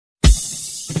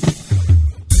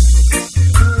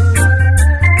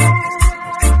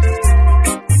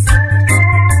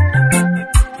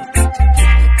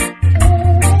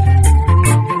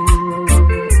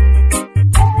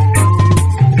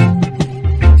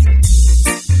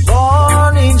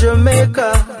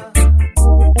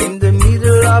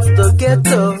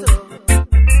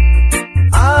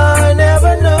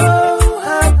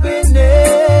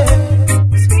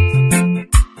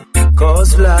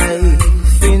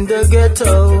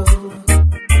ghetto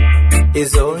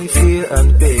is only fear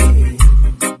and pain.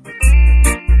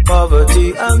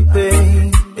 Poverty and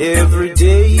pain every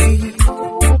day,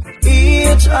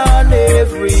 each and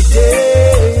every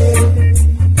day.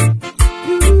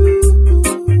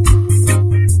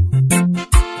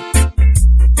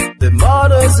 The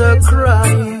mothers are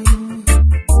crying,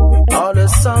 all the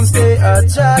sons they are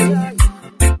dying.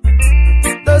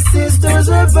 The sisters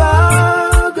are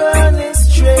begging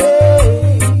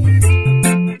straight,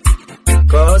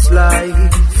 'cause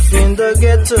life in the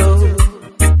ghetto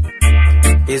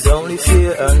is only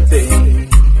fear and pain.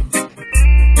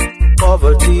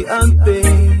 Poverty and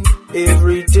pain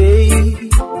every day,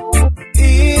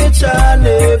 each and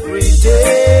every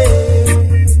day.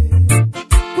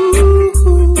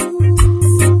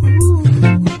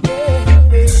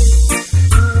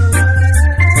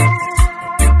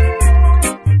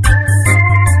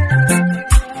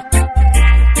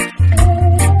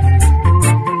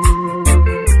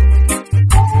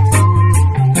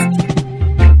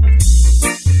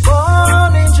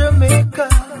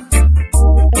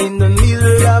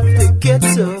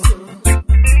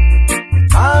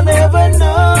 I never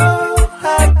know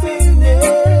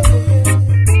happiness,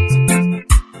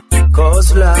 'cause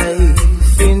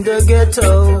life in the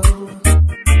ghetto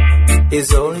is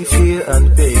only fear and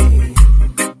pain.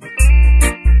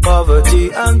 Poverty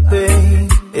and pain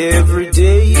every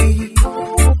day,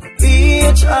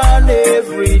 each and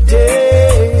every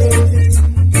day.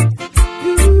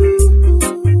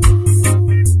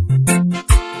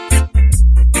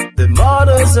 The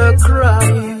mothers are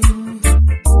crying,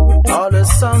 all the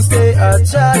sons they are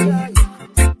dying.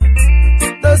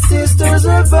 The sisters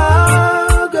are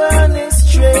begging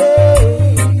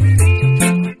straight,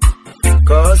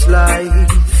 'cause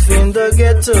life in the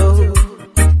ghetto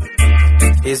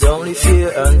is only fear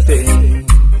and pain.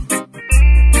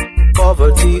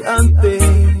 Poverty and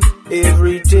pain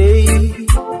every day,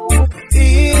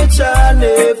 each and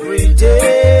every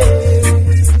day.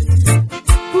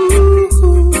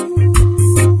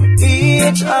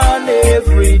 Each and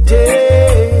every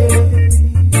day,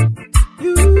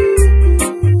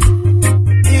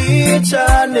 each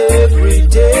and every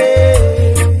day.